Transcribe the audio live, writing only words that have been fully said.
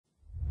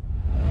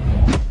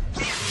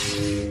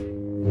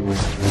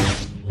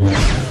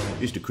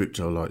It's the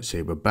Crypto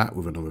Lightsaber back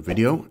with another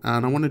video,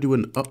 and I want to do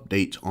an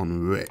update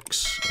on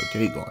Rex.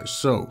 Okay guys,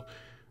 so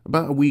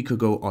about a week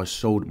ago I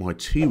sold my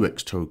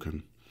T-Rex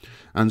token,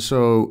 and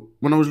so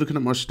when I was looking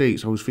at my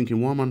stakes I was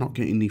thinking, why am I not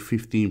getting the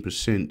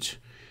 15%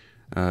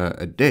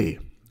 a day?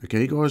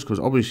 Okay guys, because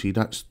obviously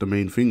that's the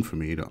main thing for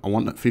me. I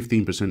want that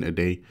 15% a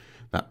day,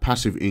 that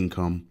passive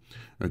income.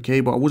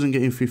 Okay, but I wasn't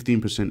getting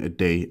 15% a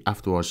day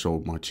after I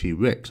sold my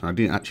T-Rex, and I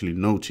didn't actually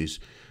notice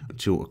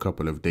until a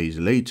couple of days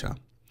later.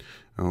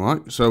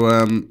 Alright, so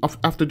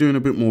after doing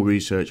a bit more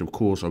research, of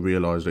course, I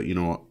realized that, you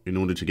know what, in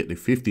order to get the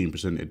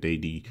 15% a day,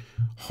 the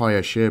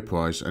higher share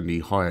price and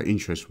the higher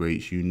interest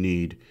rates, you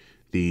need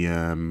the,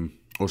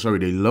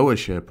 the lower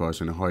share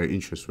price and the higher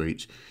interest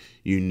rates,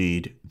 you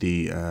need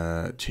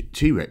the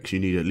T-Rex. You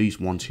need at least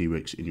one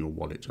T-Rex in your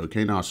wallet.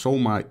 Okay, now I sold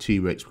my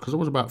T-Rex because I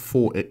was about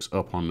 4x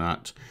up on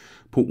that.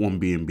 Put one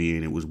BNB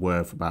in, it was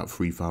worth about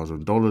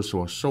 $3,000,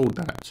 so I sold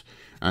that.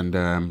 And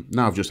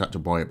now I've just had to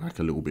buy it back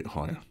a little bit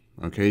higher.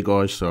 Okay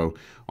guys, so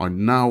I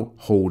now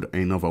hold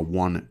another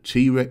one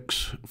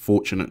T-Rex.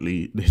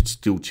 Fortunately, there's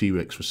still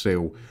T-Rex for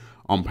sale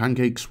on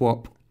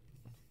PancakeSwap,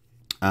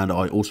 and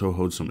I also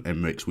hold some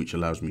MREX, which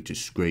allows me to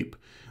scrape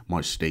my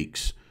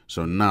stakes.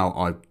 So now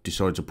I've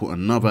decided to put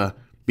another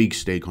big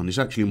stake on. It's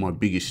actually my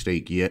biggest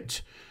stake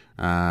yet,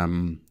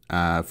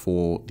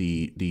 for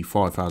the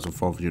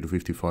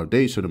 5,555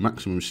 days. So the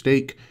maximum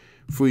stake,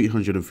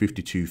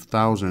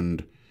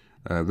 352,000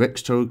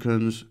 Rex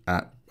tokens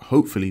at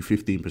hopefully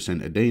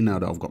 15% a day now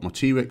that I've got my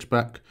T-Rex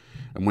back.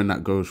 And when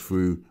that goes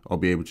through, I'll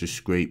be able to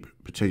scrape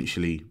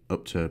potentially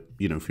up to,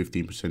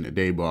 15% a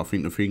day. But I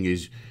think the thing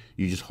is,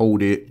 you just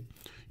hold it,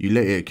 you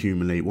let it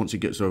accumulate. Once it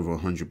gets over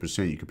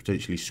 100%, you could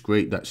potentially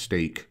scrape that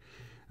stake,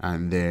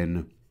 and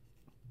then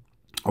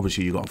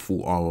obviously you got a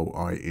full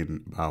ROI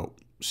in about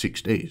 6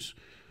 days.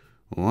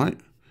 All right.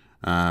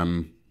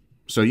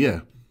 So yeah,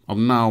 I've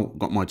now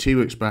got my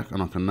T-Rex back,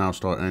 and I can now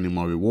start earning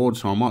my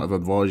rewards. So I might have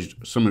advised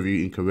some of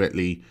you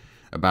incorrectly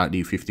about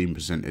the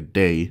 15% a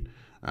day.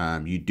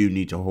 You do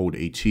need to hold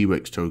a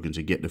T-Rex token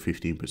to get the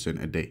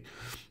 15% a day.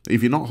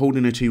 If you're not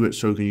holding a T-Rex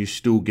token, you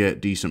still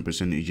get decent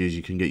percentages.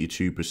 You can get your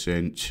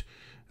 2%,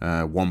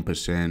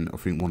 1%. I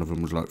think one of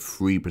them was like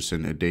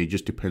 3% a day.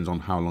 Just depends on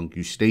how long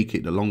you stake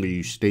it. The longer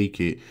you stake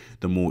it,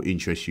 the more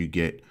interest you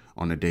get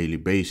on a daily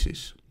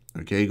basis.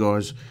 Okay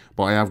guys,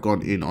 but I have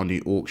gone in on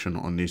the auction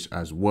on this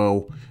as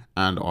well,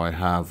 and I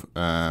have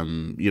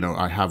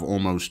I have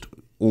almost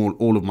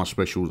all of my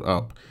specials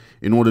up.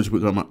 In order to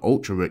become an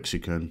ultra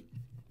Rexican,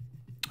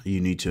 you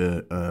need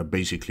to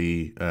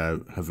basically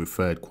have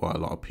referred quite a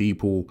lot of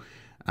people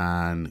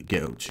and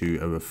get up to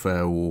a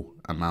referral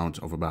amount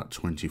of about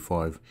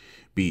 25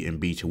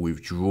 BNB to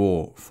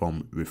withdraw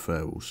from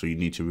referrals. So you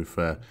need to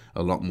refer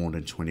a lot more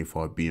than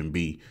 25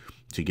 BNB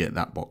to get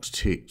that box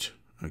ticked.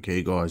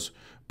 Okay guys,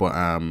 but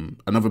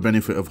another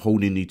benefit of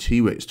holding the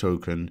T-Rex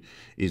token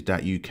is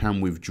that you can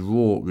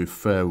withdraw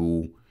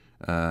referral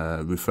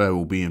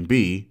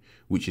BNB,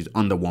 which is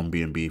under 1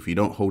 BNB. If you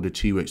don't hold a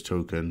T-Rex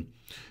token,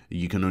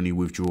 you can only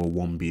withdraw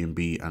 1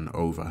 BNB and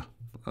over.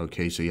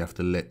 Okay, so you have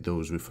to let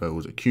those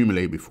referrals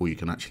accumulate before you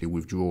can actually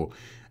withdraw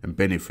and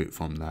benefit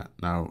from that.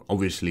 Now,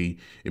 obviously,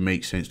 it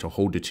makes sense to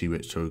hold the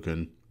T-Rex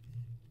token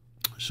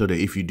so that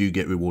if you do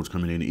get rewards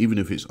coming in, even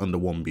if it's under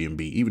 1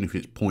 BNB, even if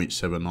it's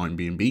 0.79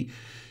 BNB,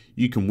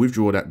 you can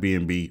withdraw that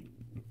BNB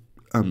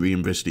and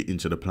reinvest it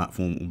into the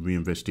platform or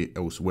reinvest it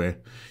elsewhere.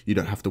 You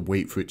don't have to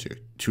wait for it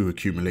to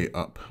accumulate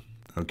up.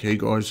 Okay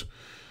guys,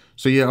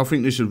 so yeah, I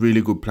think this is a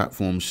really good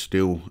platform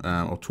still.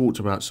 I've talked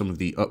about some of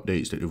the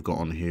updates that we've got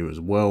on here as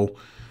well.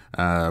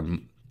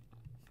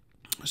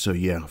 So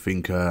yeah, I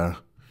think yeah,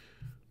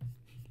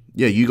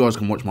 you guys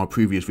can watch my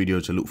previous video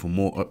to look for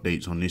more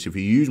updates on this. If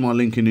you use my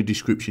link in the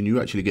description, you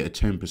actually get a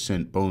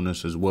 10%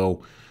 bonus as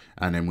well.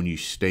 And then when you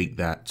stake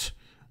that,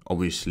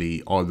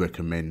 obviously I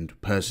recommend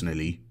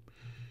personally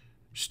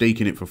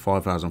staking it for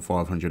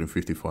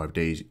 5,555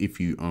 days if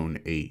you own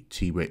a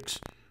T-Rex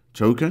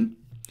token.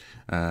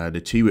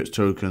 The T-Rex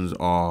tokens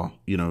are,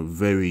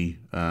 very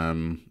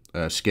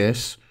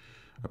scarce.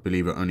 I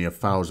believe it only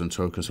 1,000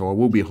 tokens, so I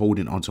will be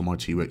holding onto my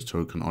T-Rex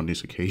token on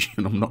this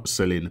occasion. I'm not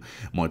selling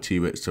my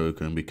T-Rex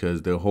token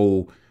because the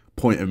whole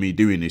point of me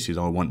doing this is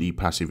I want the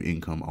passive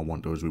income. I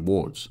want those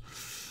rewards.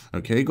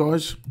 Okay,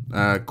 guys.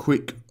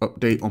 Quick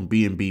update on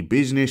BNB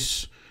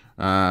business.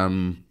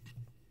 I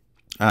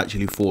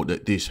actually thought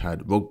that this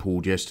had rug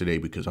pulled yesterday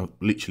because I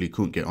literally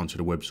couldn't get onto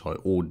the website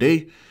all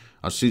day.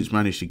 I've since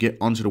managed to get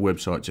onto the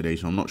website today,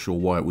 so I'm not sure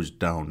why it was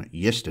down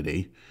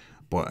yesterday,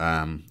 but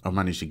I've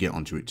managed to get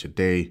onto it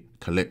today,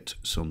 collect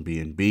some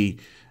BNB,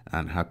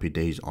 and happy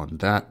days on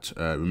that.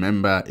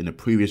 Remember, in the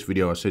previous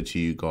video, I said to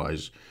you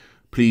guys,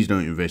 please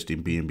don't invest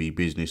in BNB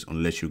business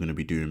unless you're going to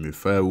be doing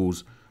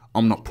referrals.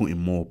 I'm not putting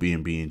more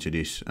BNB into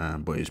this,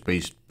 but it's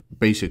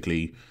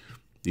basically,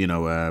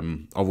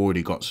 I've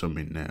already got some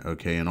in there,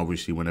 okay? And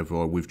obviously, whenever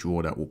I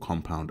withdraw, that will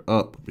compound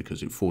up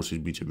because it forces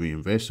me to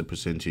reinvest a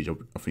percentage of,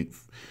 I think,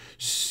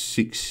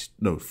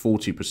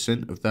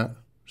 40% of that.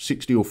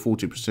 60 or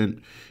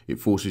 40%, it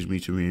forces me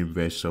to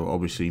reinvest. So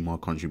obviously my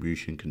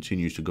contribution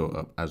continues to go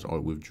up as I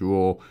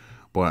withdraw.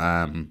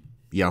 But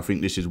yeah, I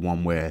think this is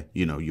one where,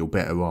 you know, you're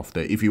better off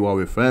that if you are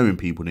referring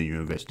people, then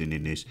you're investing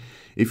in this.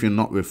 If you're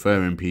not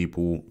referring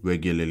people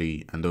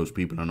regularly and those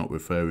people are not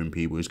referring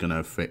people, it's going to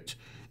affect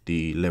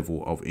the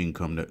level of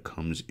income that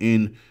comes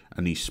in,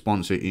 and the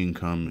sponsor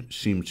income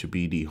seems to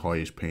be the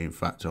highest paying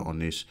factor on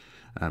this,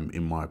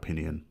 in my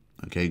opinion.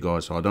 Okay,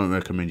 guys, so I don't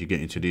recommend you get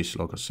into this.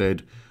 Like I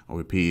said, I'll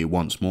repeat it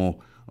once more,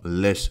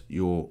 unless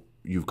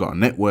you've got a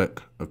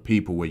network of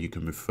people where you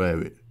can refer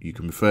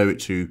it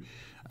to,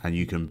 and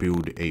you can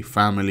build a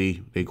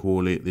family, they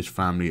call it, this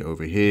family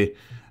over here,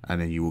 and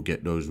then you will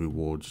get those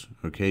rewards.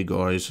 Okay,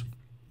 guys,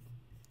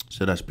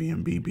 so that's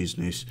BNB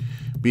business.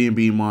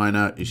 BNB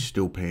miner is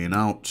still paying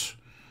out.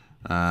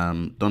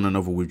 Done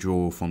another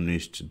withdrawal from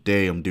this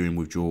today. I'm doing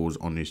withdrawals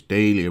on this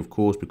daily, of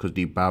course, because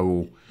the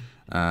barrel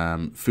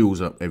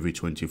fills up every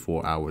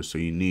 24 hours. So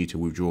you need to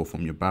withdraw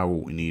from your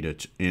barrel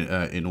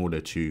in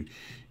order to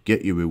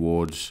get your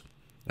rewards.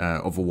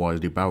 Otherwise,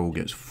 the barrel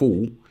gets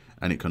full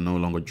and it can no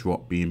longer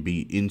drop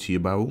BNB into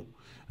your barrel.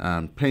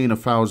 Paying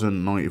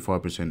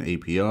 1,095%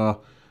 APR.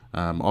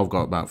 I've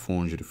got about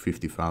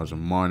 450,000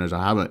 miners.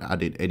 I haven't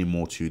added any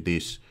more to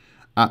this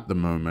at the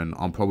moment.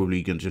 I'm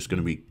probably just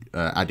going to be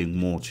adding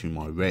more to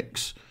my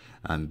Rex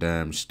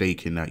and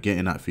staking that,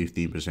 getting that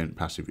 15%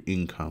 passive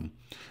income,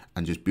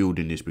 and just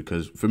building this,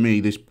 because for me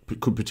this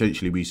could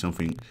potentially be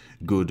something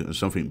good and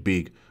something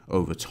big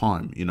over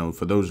time. You know,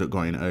 for those that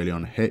got in early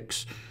on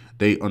HEX,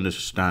 they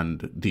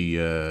understand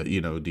the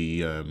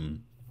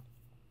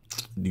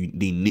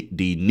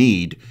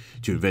need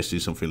to invest in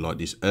something like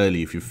this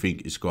early if you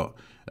think it's got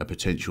a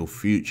potential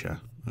future.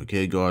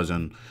 Okay, guys,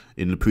 and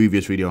in the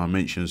previous video I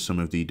mentioned some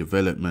of the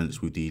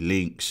developments with the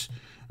links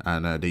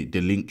and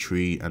the link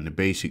tree and the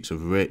basics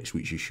of Rex,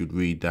 which you should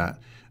read that,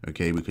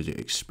 okay, because it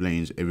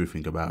explains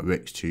everything about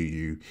Rex to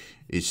you.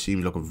 It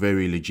seems like a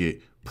very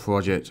legit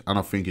project, and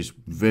I think it's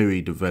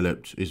very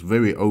developed. It's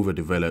very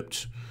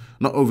overdeveloped.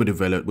 Not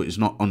overdeveloped, but it's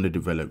not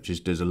underdeveloped.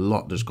 There's a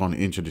lot that's gone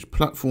into this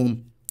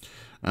platform,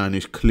 and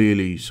it's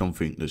clearly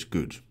something that's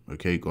good.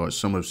 Okay, guys,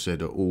 some have said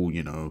that, oh,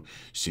 you know,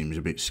 seems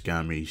a bit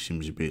scammy,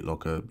 seems a bit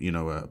like a, you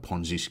know, a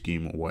Ponzi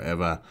scheme or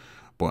whatever.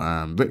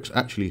 But Rex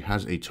actually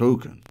has a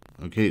token.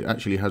 Okay, it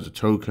actually has a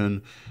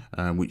token,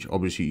 which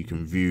obviously you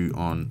can view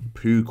on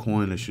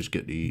PooCoin. Let's just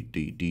get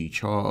the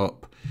chart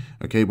up.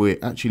 Okay, but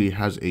it actually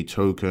has a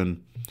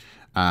token,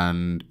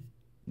 and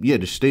yeah,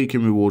 the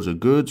staking rewards are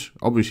good.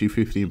 Obviously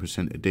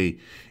 15% a day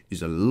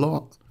is a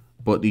lot,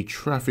 but the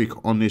traffic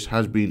on this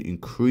has been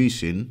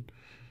increasing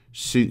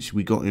since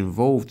we got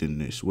involved in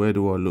this. Where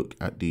do I look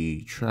at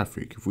the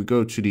traffic? If we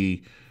go to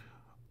the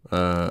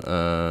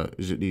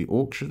is it the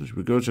auctions? If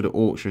we go to the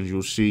auctions,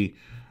 you'll see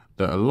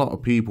that a lot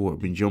of people have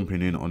been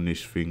jumping in on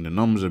this thing. The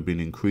numbers have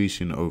been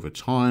increasing over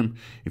time.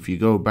 If you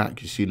go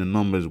back, you see the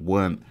numbers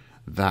weren't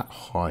that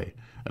high,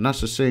 and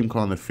that's the same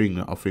kind of thing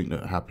that I think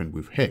that happened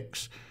with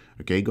HEX.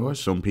 Okay, guys,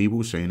 some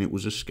people saying it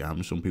was a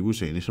scam, some people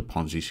saying it's a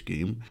Ponzi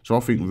scheme. So I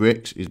think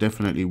Rex is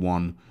definitely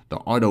one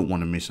that I don't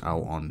want to miss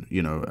out on,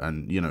 you know,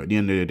 and, you know, at the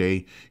end of the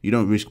day, you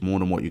don't risk more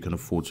than what you can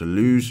afford to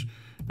lose.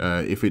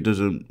 If it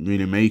doesn't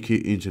really make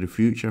it into the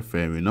future,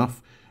 fair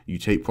enough. You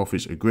take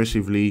profits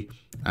aggressively,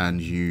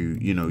 and you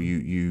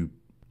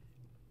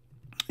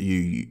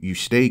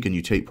stake and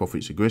you take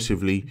profits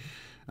aggressively,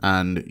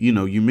 and, you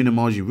know, you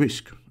minimize your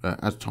risk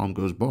as time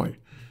goes by.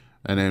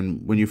 And then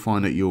when you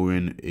find that you're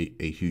in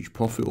a huge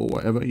profit or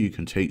whatever, you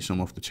can take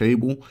some off the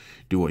table,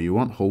 do what you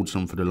want, hold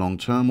some for the long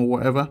term or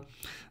whatever.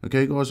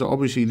 Okay, guys, so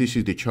obviously this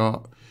is the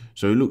chart.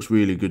 So it looks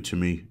really good to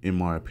me, in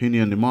my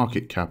opinion. The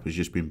market cap has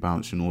just been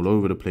bouncing all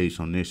over the place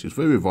on this. It's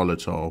very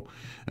volatile,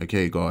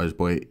 okay, guys,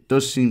 but it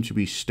does seem to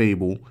be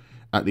stable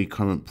at the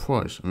current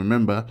price. And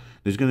remember,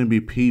 there's going to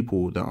be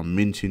people that are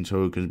minting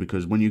tokens,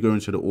 because when you go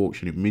into the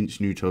auction, it mints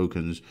new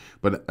tokens,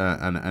 but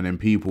and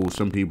then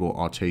some people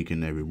are taking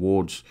their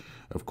rewards,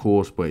 of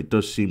course, but it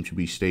does seem to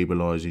be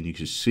stabilizing. You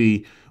can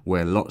see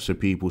where lots of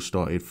people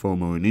started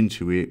FOMOing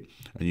into it,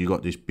 and you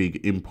got this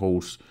big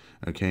impulse,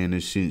 okay, and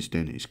then since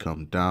then it's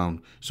come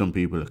down. Some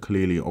people are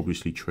clearly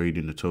obviously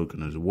trading the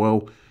token as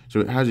well,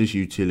 so it has its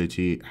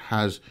utility, it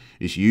has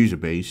its user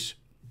base.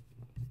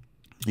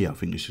 Yeah, I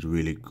think this is a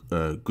really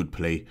good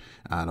play,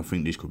 and I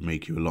think this could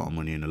make you a lot of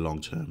money in the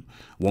long term.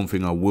 One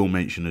thing I will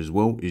mention as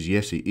well is,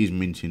 yes, it is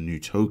minting new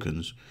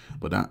tokens,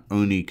 but that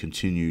only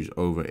continues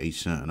over a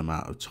certain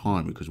amount of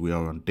time, because we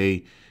are on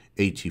day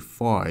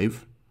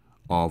 85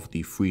 of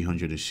the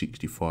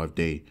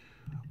 365-day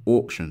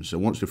auction. So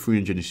once the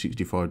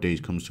 365 days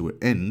comes to an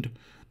end,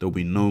 there'll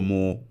be no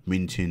more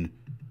minting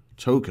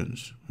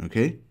tokens,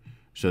 okay?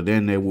 So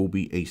then there will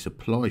be a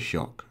supply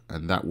shock,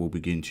 and that will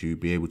begin to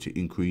be able to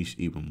increase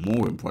even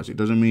more in price. It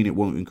doesn't mean it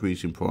won't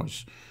increase in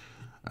price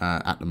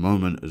at the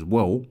moment as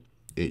well.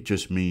 It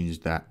just means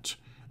that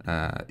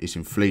it's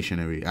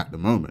inflationary at the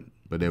moment,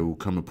 but there will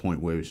come a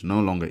point where it's no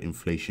longer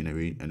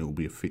inflationary and it will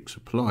be a fixed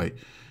supply,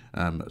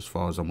 as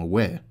far as I'm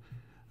aware.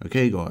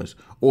 Okay, guys.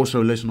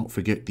 Also, let's not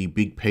forget the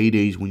big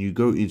paydays when you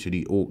go into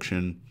the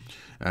auction.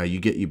 You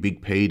get your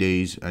big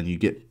paydays, and you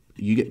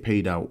get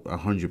paid out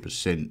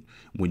 100%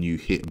 when you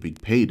hit a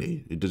big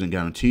payday. It doesn't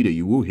guarantee that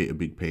you will hit a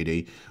big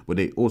payday, but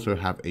they also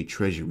have a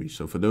treasury.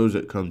 So for those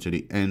that come to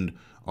the end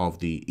of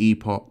the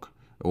epoch,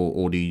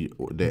 or the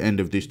end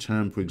of this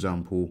term, for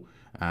example,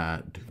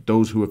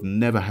 those who have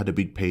never had a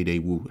big payday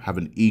will have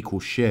an equal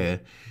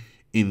share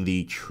in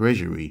the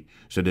treasury.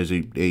 So there's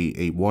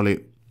a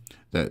wallet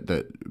that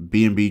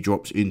BNB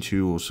drops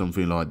into, or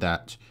something like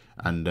that,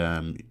 and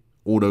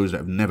all those that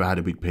have never had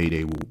a big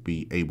payday will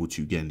be able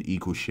to get an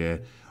equal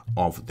share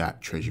of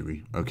that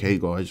treasury. Okay,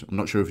 guys, I'm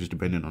not sure if it's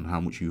dependent on how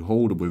much you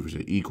hold, or whether it's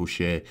an equal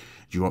share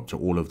drop to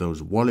all of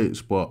those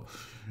wallets, but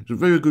it's a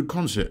very good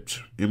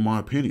concept, in my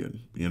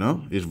opinion. You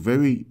know, it's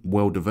very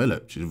well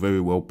developed, it's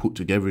very well put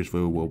together, it's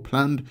very well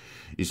planned.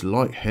 It's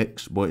like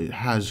HEX, but it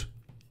has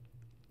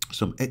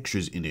some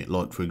extras in it,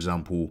 like for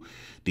example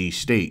the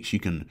stakes. You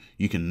can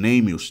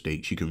name your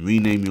stakes, you can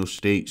rename your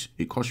stakes.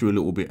 It costs you a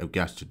little bit of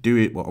gas to do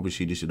it, but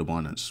obviously this is the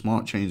Binance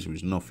Smart Chain, so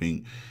it's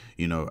nothing,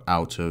 you know,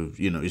 out of,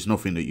 you know, it's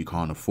nothing that you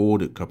can't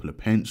afford, a couple of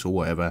pence or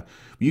whatever.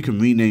 You can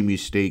rename your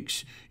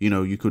stakes. You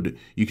know, you could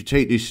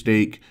take this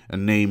stake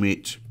and name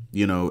it,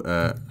 you know,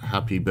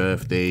 happy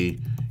birthday,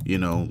 you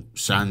know,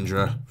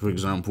 Sandra, for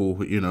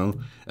example, you know,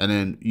 and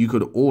then you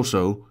could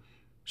also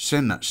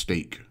send that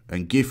stake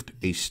and gift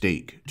a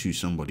stake to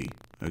somebody,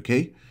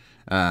 okay,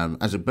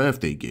 as a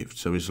birthday gift.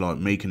 So it's like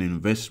making an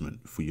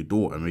investment for your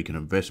daughter, making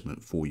an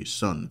investment for your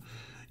son,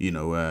 you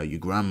know, your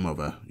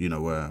grandmother, you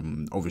know,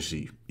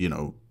 obviously, you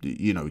know,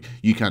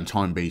 you can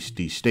time base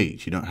these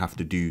stakes. You don't have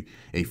to do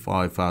a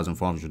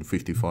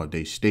 5,555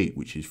 day stake,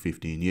 which is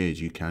 15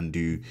 years. You can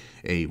do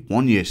a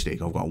 1 year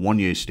stake. I've got a 1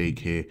 year stake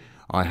here.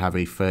 I have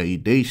a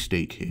 30-day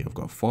stake here. I've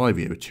got a 5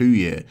 year, a 2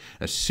 year,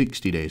 a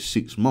 60 day, a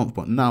 6 month.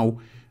 But now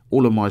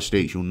all of my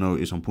stakes, you'll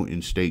notice I'm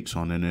putting stakes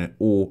on in it,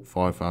 all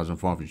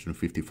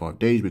 5,555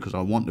 days, because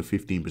I want the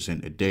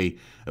 15% a day.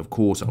 Of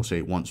course, I'll say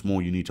it once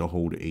more, you need to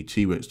hold a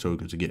TREX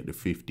token to get the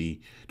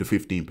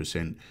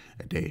 15%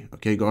 a day.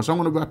 Okay, guys, so I'm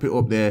going to wrap it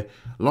up there.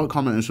 Like,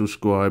 comment, and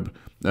subscribe.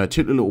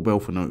 Tick the little bell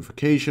for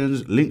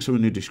notifications. Links are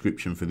in the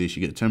description for this.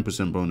 You get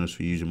 10% bonus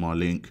for using my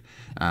link,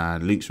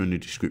 and links are in the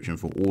description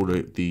for all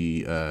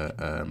the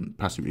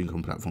passive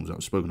income platforms that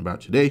I've spoken about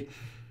today.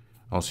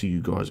 I'll see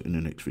you guys in the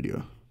next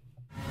video.